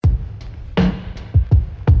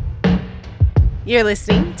You're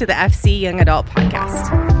listening to the FC Young Adult Podcast.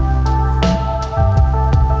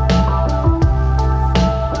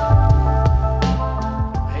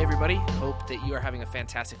 Hey everybody, hope that you are having a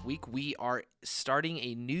fantastic week. We are starting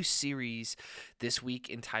a new series this week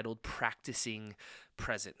entitled Practicing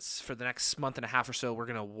Presence. For the next month and a half or so, we're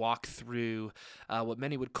going to walk through what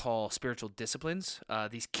many would call spiritual disciplines,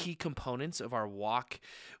 these key components of our walk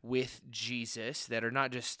with Jesus that are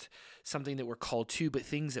not just something that we're called to, but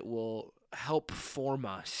things that will help form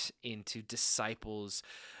us into disciples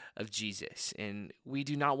of Jesus. And we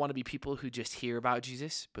do not want to be people who just hear about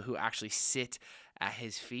Jesus, but who actually sit at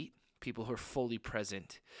his feet, people who are fully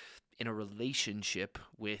present in a relationship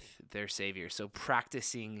with their Savior. So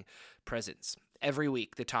practicing presence. Every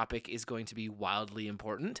week, the topic is going to be wildly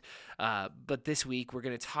important, but this week we're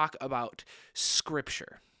going to talk about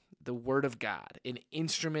Scripture, the Word of God, an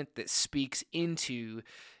instrument that speaks into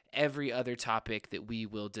every other topic that we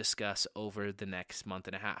will discuss over the next month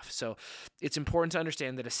and a half. So it's important to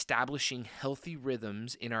understand that establishing healthy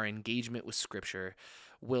rhythms in our engagement with Scripture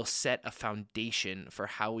will set a foundation for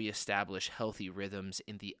how we establish healthy rhythms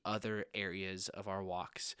in the other areas of our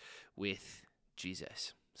walks with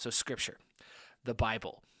Jesus. So Scripture, the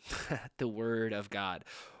Bible, the Word of God.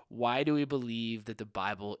 Why do we believe that the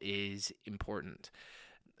Bible is important?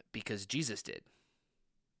 Because Jesus did.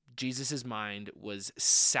 Jesus' mind was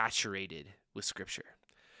saturated with Scripture.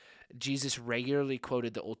 Jesus regularly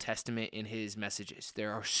quoted the Old Testament in his messages.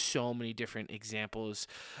 There are so many different examples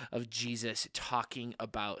of Jesus talking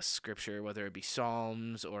about Scripture, whether it be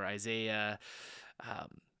Psalms or Isaiah.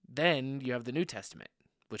 Then you have the New Testament,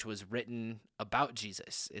 which was written about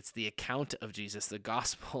Jesus. It's the account of Jesus. The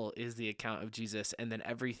gospel is the account of Jesus, and then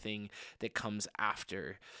everything that comes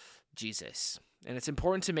after Jesus. And it's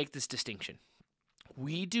important to make this distinction.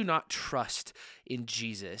 We do not trust in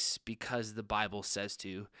Jesus because the Bible says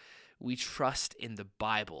to. We trust in the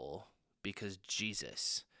Bible because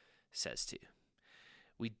Jesus says to.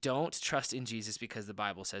 We don't trust in Jesus because the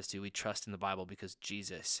Bible says to. We trust in the Bible because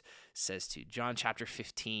Jesus says to. John chapter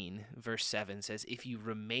 15, verse 7 says, "If you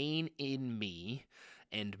remain in me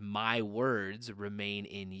and my words remain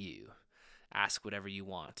in you, ask whatever you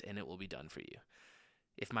want and it will be done for you."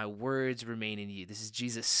 If my words remain in you, this is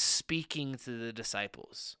Jesus speaking to the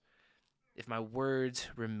disciples. If my words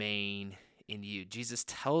remain in you, Jesus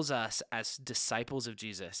tells us as disciples of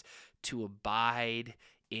Jesus to abide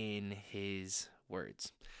in his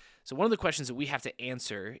words. So one of the questions that we have to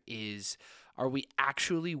answer is, are we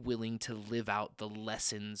actually willing to live out the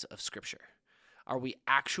lessons of Scripture? Are we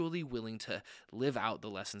actually willing to live out the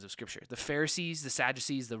lessons of Scripture? The Pharisees, the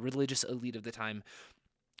Sadducees, the religious elite of the time,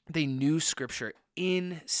 they knew Scripture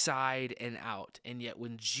inside and out. And yet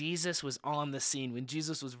when Jesus was on the scene, when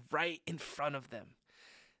Jesus was right in front of them,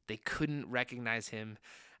 they couldn't recognize him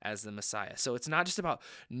as the Messiah. So it's not just about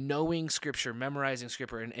knowing Scripture, memorizing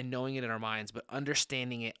Scripture, and knowing it in our minds, but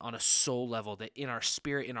understanding it on a soul level, that in our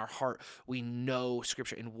spirit, in our heart, we know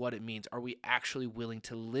Scripture and what it means. Are we actually willing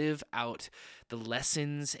to live out the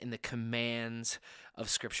lessons and the commands of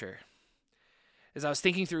Scripture? As I was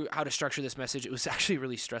thinking through how to structure this message, it was actually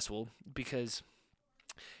really stressful because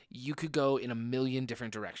you could go in a million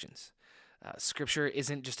different directions. Scripture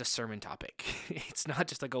isn't just a sermon topic. It's not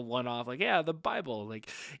just like a one-off, like, yeah, the Bible. Like,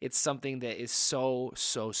 it's something that is so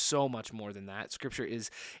much more than that. Scripture is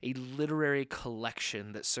a literary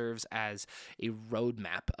collection that serves as a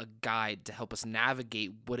roadmap, a guide to help us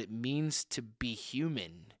navigate what it means to be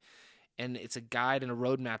human. And it's a guide and a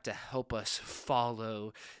roadmap to help us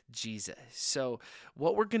follow Jesus. So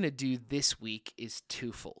what we're going to do this week is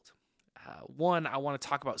twofold. One, I want to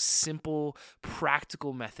talk about simple,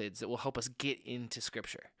 practical methods that will help us get into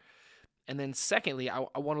Scripture. And then secondly, I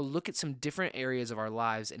want to look at some different areas of our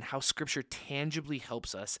lives and how Scripture tangibly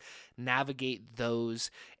helps us navigate those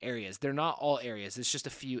areas. They're not all areas. It's just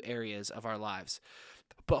a few areas of our lives.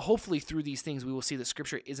 But hopefully through these things, we will see that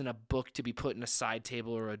Scripture isn't a book to be put in a side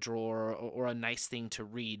table or a drawer or a nice thing to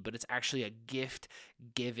read, but it's actually a gift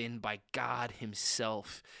given by God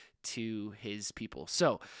himself to his people.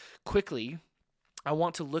 So quickly, I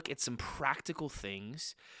want to look at some practical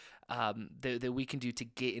things that we can do to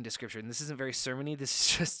get into Scripture. And this isn't very sermony.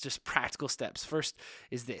 This is just practical steps. First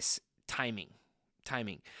is this, timing.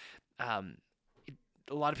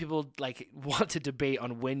 A lot of people want to debate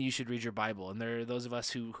on when you should read your Bible. And there are those of us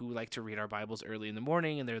who like to read our Bibles early in the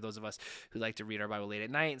morning, and there are those of us who like to read our Bible late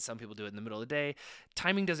at night, and some people do it in the middle of the day.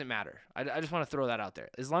 Timing doesn't matter. I just want to throw that out there.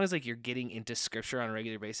 As long as you're getting into Scripture on a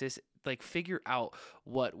regular basis, figure out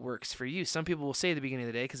what works for you. Some people will say at the beginning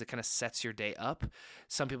of the day because it kind of sets your day up.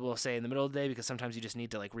 Some people will say in the middle of the day because sometimes you just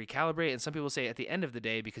need to like recalibrate. And some people say at the end of the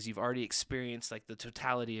day because you've already experienced like the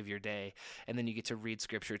totality of your day, and then you get to read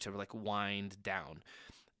scripture to like wind down.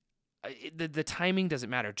 The timing doesn't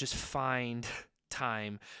matter. Just find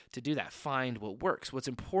time to do that. Find what works. What's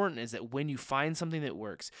important is that when you find something that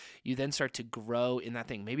works, you then start to grow in that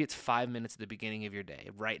thing. Maybe it's 5 minutes at the beginning of your day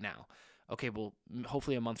right now. Okay, well,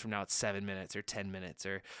 hopefully a month from now it's 7 minutes or 10 minutes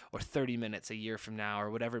or 30 minutes a year from now or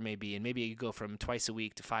whatever it may be. And maybe you go from twice a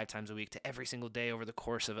week to 5 times a week to every single day over the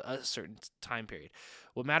course of a certain time period.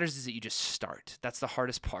 What matters is that you just start. That's the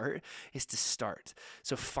hardest part, is to start.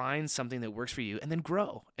 So find something that works for you and then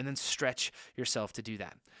grow and then stretch yourself to do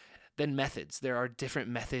that. Then methods. There are different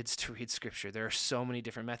methods to read scripture. There are so many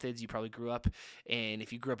different methods. You probably grew up, and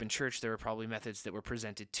if you grew up in church, there were probably methods that were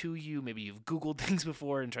presented to you. Maybe you've Googled things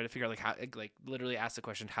before and tried to figure out like how, like literally ask the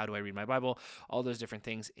question, how do I read my Bible? All those different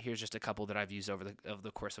things. Here's just a couple that I've used over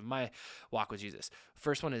the course of my walk with Jesus.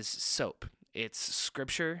 First one is SOAP. It's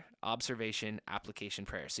scripture, observation, application,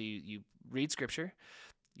 prayer. So you read scripture.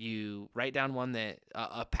 You write down one that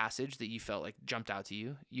a passage that you felt like jumped out to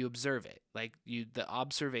you. You observe it, like the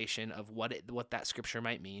observation of what that scripture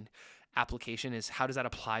might mean. Application is how does that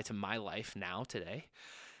apply to my life now today,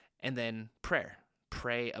 and then prayer.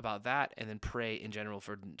 Pray about that, and then pray in general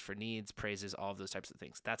for needs, praises, all of those types of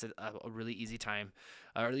things. That's a really easy time,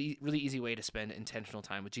 a really easy way to spend intentional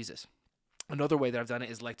time with Jesus. Another way that I've done it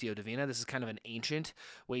is Lectio Divina. This is kind of an ancient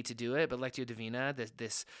way to do it, but Lectio Divina,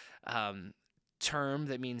 this term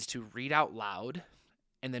that means to read out loud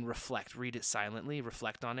and then reflect, read it silently,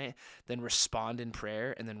 reflect on it, then respond in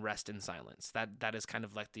prayer, and then rest in silence. That is kind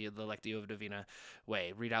of like the Lectio Divina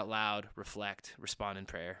way. Read out loud, reflect, respond in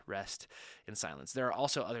prayer, rest in silence. There are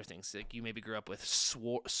also other things. Like you maybe grew up with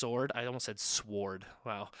sword. I almost said sword.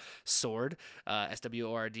 Wow. Sword,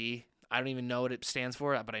 SWORD. I don't even know what it stands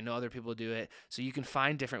for, but I know other people do it. So you can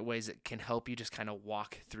find different ways that can help you just kind of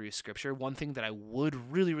walk through scripture. One thing that I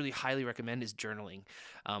would really, really highly recommend is journaling.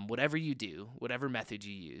 Whatever you do, whatever method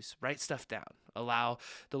you use, write stuff down. Allow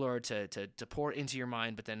the Lord to pour it into your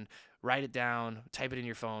mind, but then write it down, type it in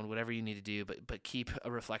your phone, whatever you need to do, but keep a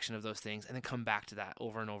reflection of those things and then come back to that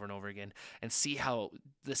over and over and over again and see how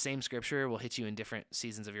the same scripture will hit you in different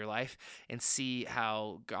seasons of your life, and see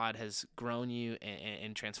how God has grown you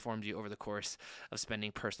and transformed you over the course of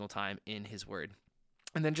spending personal time in his word.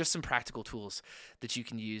 And then just some practical tools that you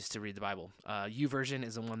can use to read the Bible. YouVersion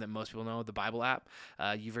is the one that most people know, the Bible app.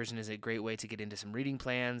 YouVersion is a great way to get into some reading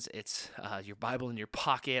plans. It's your Bible in your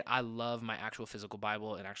pocket. I love my actual physical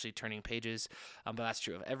Bible and actually turning pages, but that's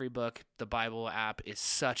true of every book. The Bible app is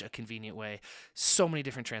such a convenient way. So many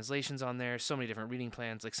different translations on there, so many different reading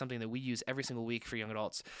plans, like something that we use every single week for young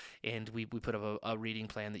adults. And we put up a reading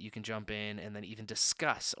plan that you can jump in and then even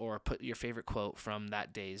discuss or put your favorite quote from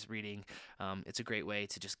that day's reading. It's a great way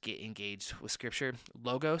to just get engaged with scripture.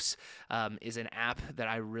 Logos is an app that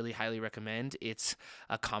I really highly recommend. It's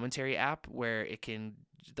a commentary app where it can,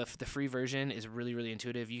 the free version is really, really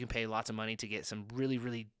intuitive. You can pay lots of money to get some really,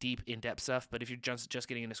 really deep, in-depth stuff, but if you're just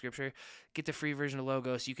getting into scripture, get the free version of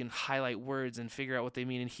Logos. You can highlight words and figure out what they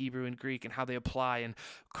mean in Hebrew and Greek and how they apply and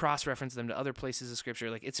cross-reference them to other places of scripture.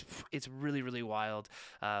 Like it's really, really wild.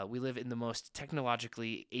 We live in the most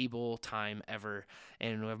technologically able time ever,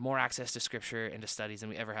 and we have more access to scripture and to studies than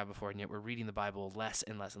we ever have before, and yet we're reading the Bible less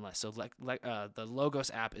and less and less. So the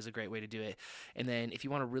Logos app is a great way to do it. And then if you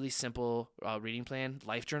want a really simple reading plan,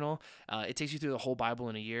 Life Journal, it takes you through the whole Bible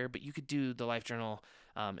in a year, but you could do the Life Journal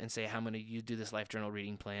and say how many you do this Life Journal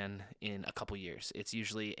reading plan in a couple years. It's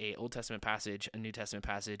usually a Old Testament passage, a New Testament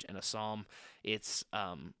passage, and a Psalm. It's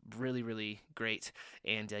really, really great,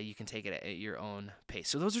 and you can take it at your own pace.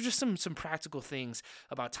 So those are just some practical things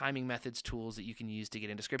about timing methods, tools that you can use to get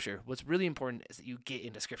into Scripture. What's really important is that you get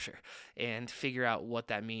into Scripture and figure out what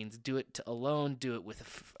that means. Do it alone, do it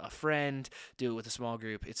with a friend, do it with a small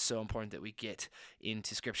group. It's so important that we get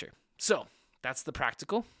into Scripture. So that's the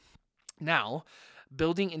practical. Now,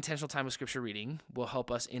 building intentional time with scripture reading will help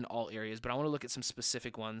us in all areas, but I want to look at some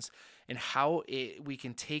specific ones and how we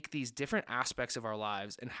can take these different aspects of our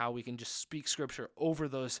lives and how we can just speak scripture over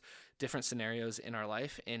those different scenarios in our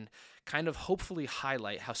life and kind of hopefully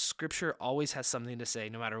highlight how scripture always has something to say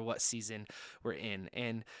no matter what season we're in.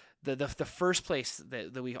 And the first place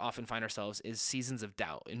that we often find ourselves is seasons of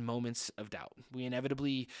doubt, in moments of doubt. We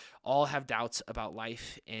inevitably all have doubts about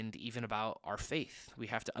life and even about our faith. We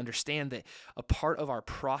have to understand that a part of our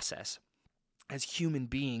process as human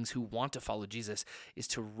beings who want to follow Jesus is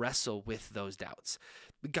to wrestle with those doubts.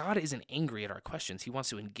 God isn't angry at our questions. He wants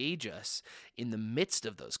to engage us in the midst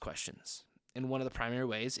of those questions. And one of the primary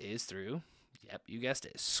ways is through Yep, you guessed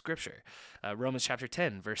it. Scripture. Romans chapter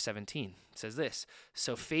 10, verse 17 says this: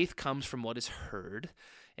 "So faith comes from what is heard,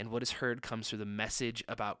 and what is heard comes through the message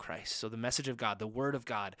about Christ." So the message of God, the word of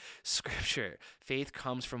God, Scripture. Faith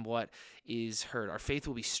comes from what is heard. Our faith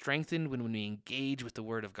will be strengthened when we engage with the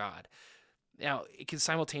word of God. Now, it can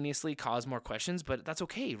simultaneously cause more questions, but that's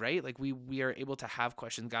okay, right? Like we are able to have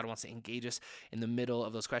questions. God wants to engage us in the middle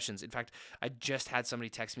of those questions. In fact, I just had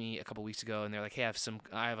somebody text me a couple weeks ago, and they're like, "Hey,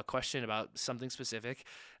 I have a question about something specific,"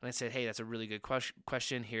 and I said, "Hey, that's a really good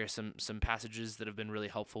question. Here are some passages that have been really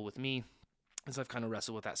helpful with me." And so I've kind of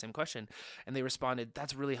wrestled with that same question. And they responded,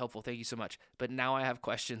 "That's really helpful. Thank you so much. But now I have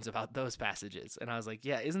questions about those passages." And I was like,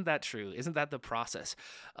 yeah, isn't that true? Isn't that the process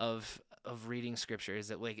of reading Scripture? Is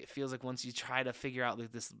that like it feels like once you try to figure out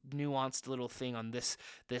like this nuanced little thing on this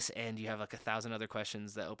end, you have like 1,000 other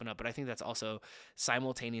questions that open up. But I think that's also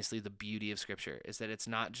simultaneously the beauty of Scripture, is that it's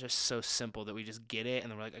not just so simple that we just get it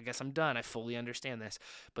and then we're like, I guess I'm done. I fully understand this.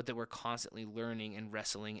 But that we're constantly learning and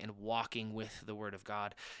wrestling and walking with the Word of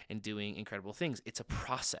God and doing incredible things. It's a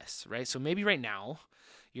process, right? So maybe right now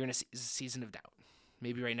you're in a season of doubt.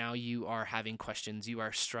 Maybe right now you are having questions, you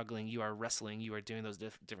are struggling, you are wrestling, you are doing those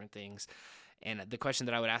different things. And the question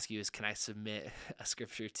that I would ask you is, can I submit a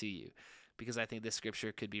scripture to you? Because I think this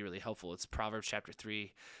scripture could be really helpful. It's Proverbs chapter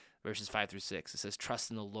 3, verses 5 through 6. It says, "Trust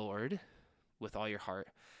in the Lord with all your heart,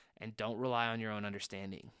 and don't rely on your own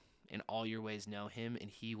understanding. In all your ways know him, and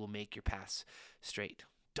he will make your paths straight."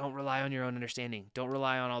 Don't rely on your own understanding. Don't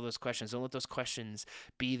rely on all those questions. Don't let those questions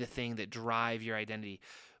be the thing that drive your identity,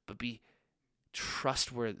 but be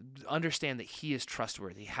trustworthy. Understand that he is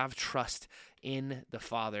trustworthy. Have trust in the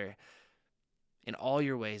Father. In all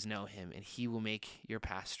your ways know him, and he will make your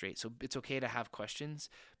path straight. So it's okay to have questions,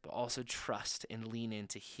 but also trust and lean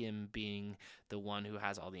into him being the one who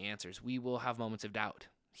has all the answers. We will have moments of doubt.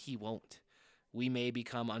 He won't. We may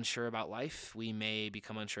become unsure about life. We may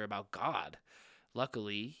become unsure about God.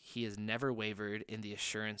 Luckily, he has never wavered in the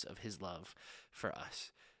assurance of his love for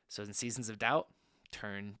us. So in seasons of doubt,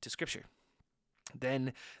 turn to Scripture.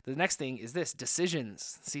 Then the next thing is this: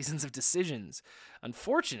 decisions, seasons of decisions.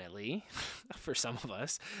 Unfortunately, for some of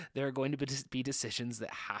us, there are going to be decisions that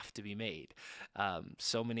have to be made.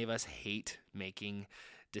 So many of us hate making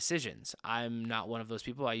decisions. I'm not one of those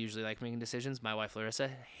people. I usually like making decisions. My wife, Larissa,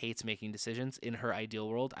 hates making decisions. In her ideal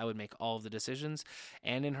world, I would make all of the decisions.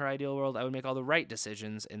 And in her ideal world, I would make all the right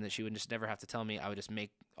decisions, and that she would just never have to tell me. I would just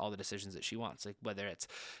make all the decisions that she wants, like whether it's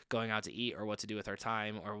going out to eat or what to do with our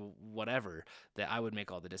time or whatever, that I would make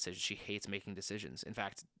all the decisions. She hates making decisions. In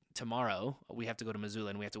fact, tomorrow we have to go to Missoula,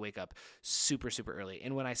 and we have to wake up super, super early.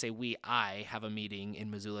 And when I say we, I have a meeting in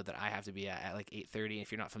Missoula that I have to be at like 8:30.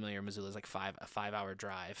 If you're not familiar, Missoula is like a 5-hour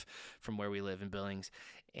drive from where we live in Billings.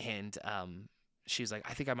 And she's like,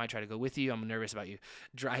 "I think I might try to go with you. I'm nervous about you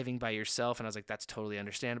driving by yourself." And I was like, "That's totally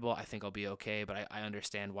understandable. I think I'll be okay, but I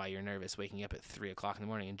understand why you're nervous. Waking up at 3 o'clock in the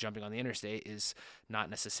morning and jumping on the interstate is not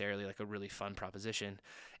necessarily like a really fun proposition."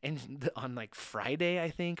 And on like Friday, I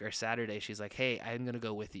think, or Saturday, she's like, "Hey, I'm going to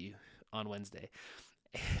go with you on Wednesday."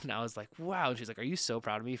 And I was like, wow. And she's like, "Are you so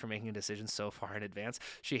proud of me for making a decision so far in advance?"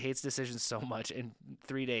 She hates decisions so much. And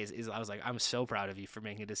 3 days I was like, "I'm so proud of you for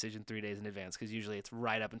making a decision 3 days in advance." Because usually it's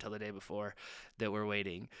right up until the day before that we're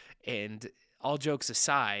waiting. And all jokes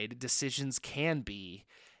aside, decisions can be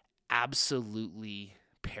absolutely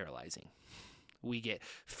paralyzing. We get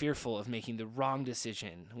fearful of making the wrong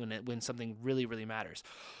decision when something really, really matters.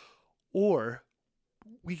 Or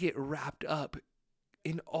we get wrapped up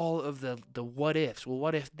in all of the what ifs. Well,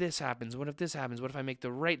 what if this happens? What if this happens? What if I make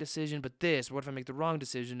the right decision, but this? What if I make the wrong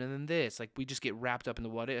decision and then this? Like, we just get wrapped up in the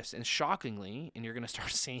what ifs. And shockingly, and you're going to start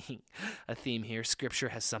seeing a theme here, Scripture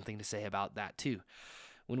has something to say about that too.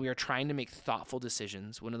 When we are trying to make thoughtful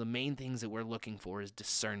decisions, one of the main things that we're looking for is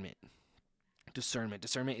discernment.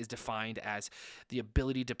 Discernment is defined as the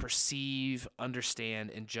ability to perceive, understand,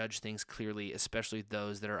 and judge things clearly, especially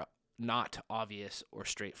those that are not obvious or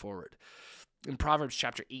straightforward. In Proverbs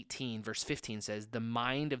chapter 18, verse 15 says, "The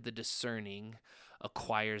mind of the discerning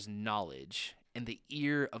acquires knowledge, and the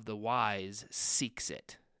ear of the wise seeks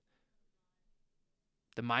it."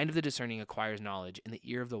 The mind of the discerning acquires knowledge, and the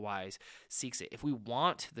ear of the wise seeks it. If we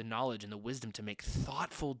want the knowledge and the wisdom to make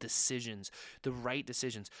thoughtful decisions, the right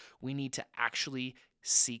decisions, we need to actually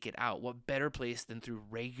seek it out. What better place than through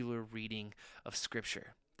regular reading of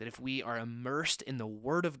Scripture? that if we are immersed in the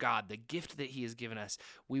Word of God, the gift that He has given us,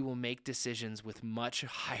 we will make decisions with much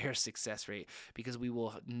higher success rate because we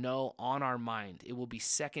will know on our mind. It will be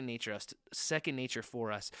second nature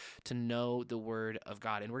for us to know the Word of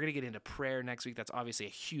God. And we're going to get into prayer next week. That's obviously a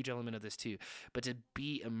huge element of this too. But to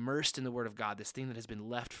be immersed in the Word of God, this thing that has been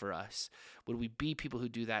left for us, would we be people who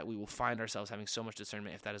do that, we will find ourselves having so much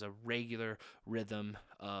discernment if that is a regular rhythm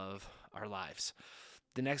of our lives.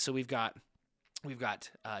 So we've got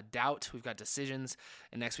doubt, we've got decisions,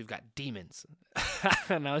 and next we've got demons.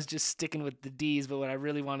 And I was just sticking with the D's, but what I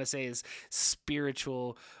really want to say is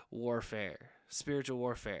spiritual warfare. Spiritual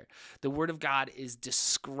warfare. The Word of God is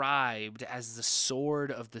described as the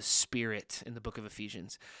sword of the Spirit in the book of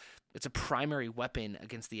Ephesians. It's a primary weapon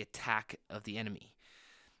against the attack of the enemy.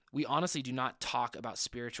 We honestly do not talk about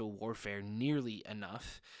spiritual warfare nearly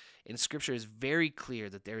enough. And Scripture is very clear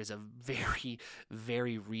that there is a very,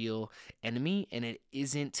 very real enemy, and it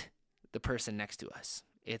isn't the person next to us.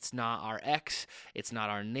 It's not our ex, it's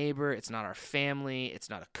not our neighbor, it's not our family,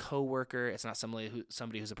 it's not a coworker, it's not somebody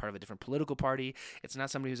who's a part of a different political party, it's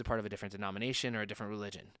not somebody who's a part of a different denomination or a different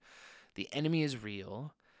religion. The enemy is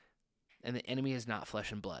real, and the enemy is not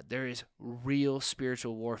flesh and blood. There is real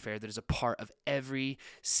spiritual warfare that is a part of every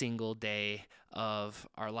single day of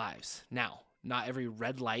our lives. Now, not every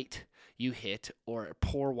red light you hit or a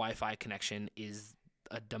poor Wi-Fi connection is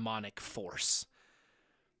a demonic force.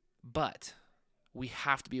 But we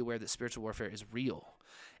have to be aware that spiritual warfare is real,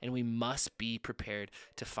 and we must be prepared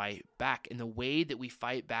to fight back. And the way that we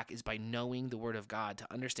fight back is by knowing the Word of God,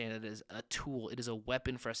 to understand it as a tool. It is a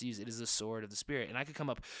weapon for us to use. It is the sword of the Spirit. And I could come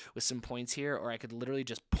up with some points here, or I could literally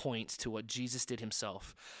just point to what Jesus did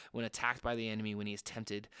himself when attacked by the enemy when he is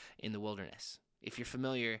tempted in the wilderness. If you're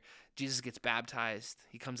familiar, Jesus gets baptized.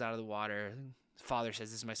 He comes out of the water. The Father says,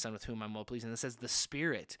 "This is my Son with whom I'm well pleased." And it says the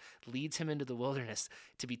Spirit leads him into the wilderness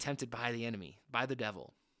to be tempted by the enemy, by the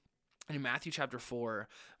devil. And in Matthew chapter 4,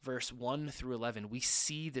 verse 1 through 11, we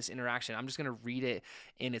see this interaction. I'm just going to read it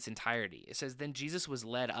in its entirety. It says, "Then Jesus was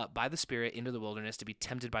led up by the Spirit into the wilderness to be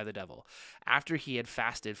tempted by the devil. After he had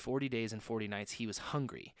fasted 40 days and 40 nights, he was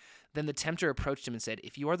hungry. Then the tempter approached him and said,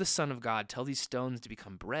 'If you are the Son of God, tell these stones to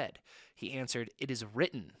become bread.' He answered, 'It is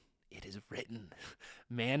written, it is written,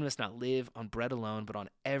 man must not live on bread alone, but on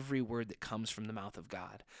every word that comes from the mouth of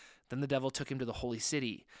God.' Then the devil took him to the holy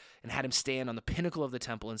city and had him stand on the pinnacle of the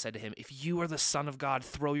temple and said to him, 'If you are the Son of God,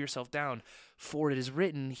 throw yourself down. For it is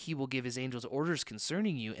written, he will give his angels orders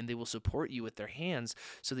concerning you, and they will support you with their hands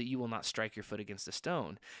so that you will not strike your foot against a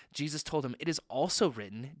stone.' Jesus told him, 'It is also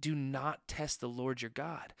written, do not test the Lord your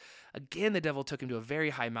God.' Again, the devil took him to a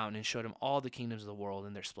very high mountain and showed him all the kingdoms of the world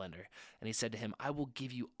and their splendor. And he said to him, 'I will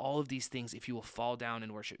give you all of these things if you will fall down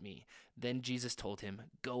and worship me.' Then Jesus told him,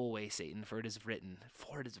 'Go away, Satan, for it is written,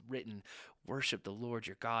 worship the Lord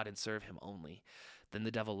your God and serve him only.' Then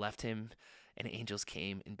the devil left him, and angels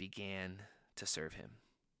came and began to serve him."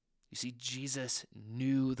 You see, Jesus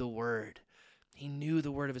knew the Word. He knew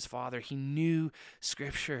the Word of his Father. He knew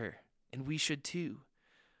Scripture, and we should too.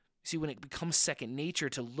 See, when it becomes second nature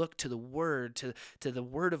to look to the Word, to the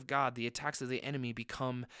Word of God, the attacks of the enemy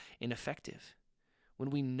become ineffective.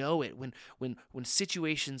 When we know it, when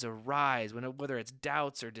situations arise, whether it's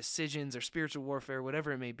doubts or decisions or spiritual warfare,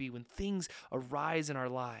 whatever it may be, when things arise in our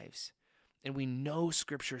lives and we know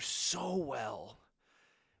Scripture so well,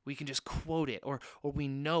 we can just quote it or we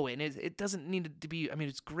know it. And it doesn't need to be,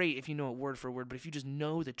 it's great if you know it word for word, but if you just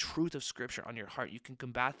know the truth of Scripture on your heart, you can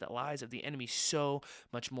combat the lies of the enemy so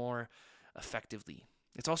much more effectively.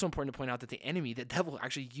 It's also important to point out that the devil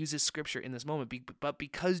actually uses Scripture in this moment, but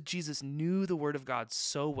because Jesus knew the Word of God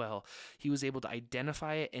so well, he was able to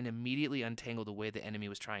identify it and immediately untangle the way the enemy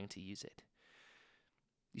was trying to use it.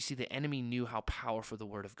 You see, the enemy knew how powerful the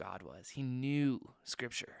Word of God was. He knew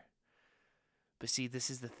Scripture. But see, this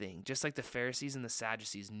is the thing. Just like the Pharisees and the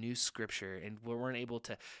Sadducees knew Scripture and weren't able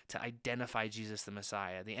to identify Jesus the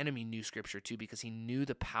Messiah, the enemy knew Scripture too because he knew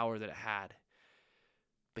the power that it had.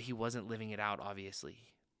 But he wasn't living it out, obviously.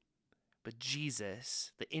 But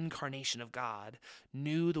Jesus, the incarnation of God,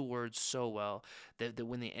 knew the Word so well that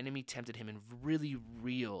when the enemy tempted him in really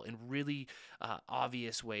real and really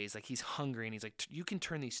obvious ways, like he's hungry and he's like, you can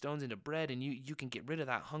turn these stones into bread and you can get rid of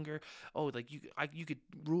that hunger. Oh, like you could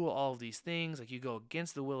rule all of these things. Like you go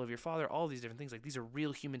against the will of your Father, all these different things. Like these are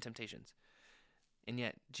real human temptations. And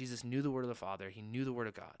yet Jesus knew the Word of the Father. He knew the Word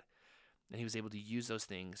of God. And he was able to use those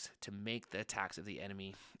things to make the attacks of the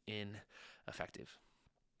enemy ineffective.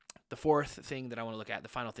 The fourth thing that I want to look at, the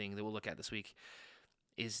final thing that we'll look at this week,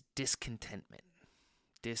 is discontentment.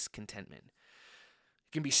 Discontentment.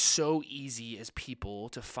 It can be so easy as people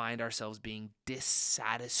to find ourselves being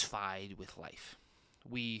dissatisfied with life.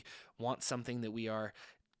 We want something that we are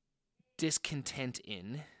discontent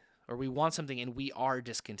in, or we want something and we are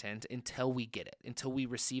discontent until we get it, until we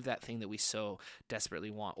receive that thing that we so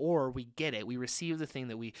desperately want. Or we get it, we receive the thing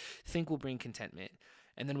that we think will bring contentment,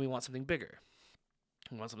 and then we want something bigger.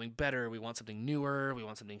 We want something better, we want something newer, we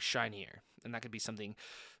want something shinier. And that could be something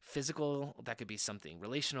physical, that could be something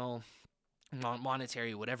relational,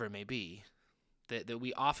 monetary, whatever it may be. That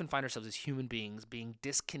we often find ourselves as human beings being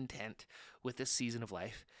discontent with this season of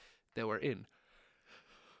life that we're in.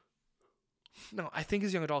 No, I think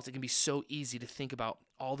as young adults, it can be so easy to think about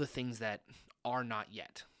all the things that are not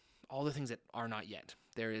yet. All the things that are not yet.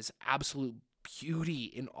 There is absolute beauty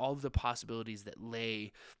in all of the possibilities that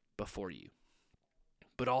lay before you.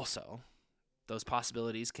 But also, those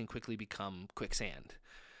possibilities can quickly become quicksand.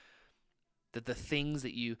 That the things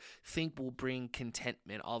that you think will bring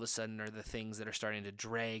contentment all of a sudden are the things that are starting to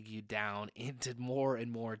drag you down into more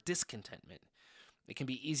and more discontentment. It can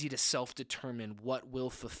be easy to self-determine what will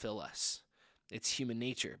fulfill us. It's human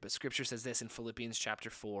nature. But Scripture says this in Philippians chapter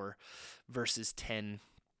 4, verses 10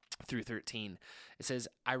 through 13. It says,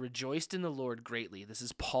 I rejoiced in the Lord greatly. This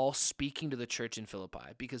is Paul speaking to the church in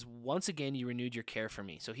Philippi, because once again you renewed your care for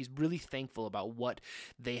me. So he's really thankful about what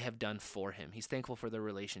they have done for him. He's thankful for their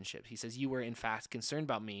relationship. He says, you were in fact concerned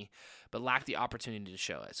about me, but lacked the opportunity to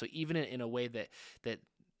show it. So even in a way that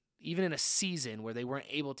even in a season where they weren't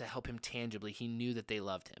able to help him tangibly, he knew that they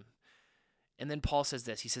loved him. And then Paul says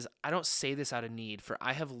this, he says, I don't say this out of need, for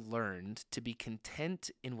I have learned to be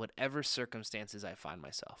content in whatever circumstances I find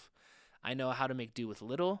myself. I know how to make do with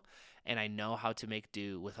little, and I know how to make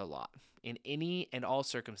do with a lot. In any and all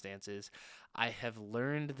circumstances, I have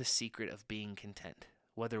learned the secret of being content,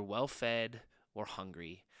 whether well-fed or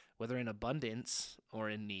hungry, whether in abundance or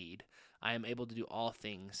in need. I am able to do all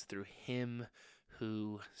things through him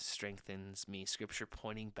who strengthens me. Scripture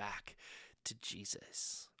pointing back to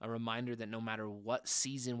Jesus. A reminder that no matter what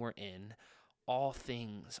season we're in, all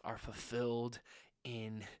things are fulfilled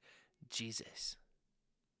in Jesus.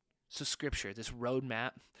 So Scripture, this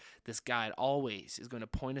roadmap, this guide always is going to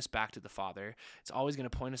point us back to the Father. It's always going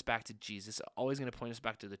to point us back to Jesus. It's always going to point us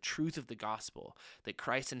back to the truth of the gospel, that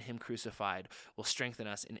Christ and him crucified will strengthen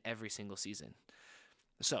us in every single season.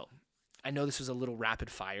 So I know this was a little rapid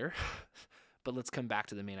fire, but let's come back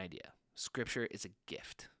to the main idea. Scripture is a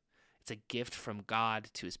gift. It's a gift from God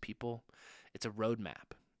to his people. It's a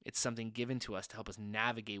roadmap. It's something given to us to help us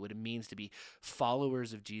navigate what it means to be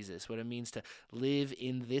followers of Jesus, what it means to live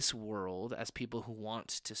in this world as people who want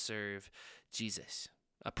to serve Jesus.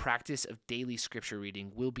 A practice of daily Scripture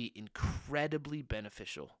reading will be incredibly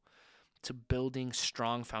beneficial to building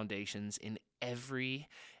strong foundations in every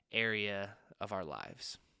area of our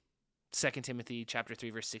lives. 2 Timothy chapter 3,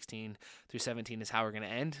 verse 16 through 17 is how we're going to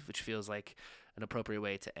end, which feels like an appropriate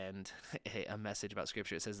way to end a message about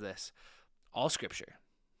Scripture. It says this, all Scripture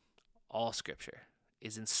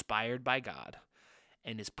is inspired by God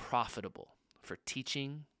and is profitable for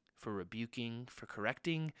teaching, for rebuking, for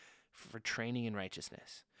correcting, for training in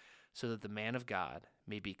righteousness, so that the man of God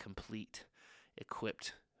may be complete,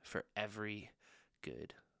 equipped for every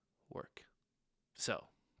good work. So,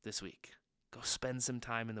 this week, go spend some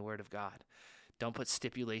time in the Word of God. Don't put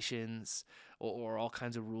stipulations or all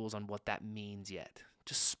kinds of rules on what that means yet.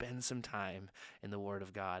 Just spend some time in the Word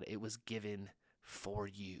of God. It was given for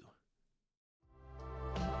you.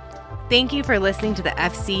 Thank you for listening to the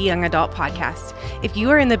FC Young Adult Podcast. If you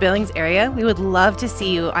are in the Billings area, we would love to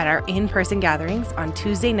see you at our in-person gatherings on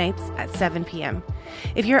Tuesday nights at 7 p.m.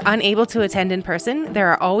 If you're unable to attend in person, there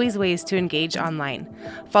are always ways to engage online.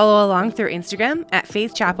 Follow along through Instagram at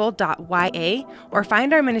faithchapel.ya or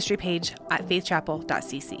find our ministry page at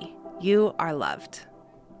faithchapel.cc. You are loved.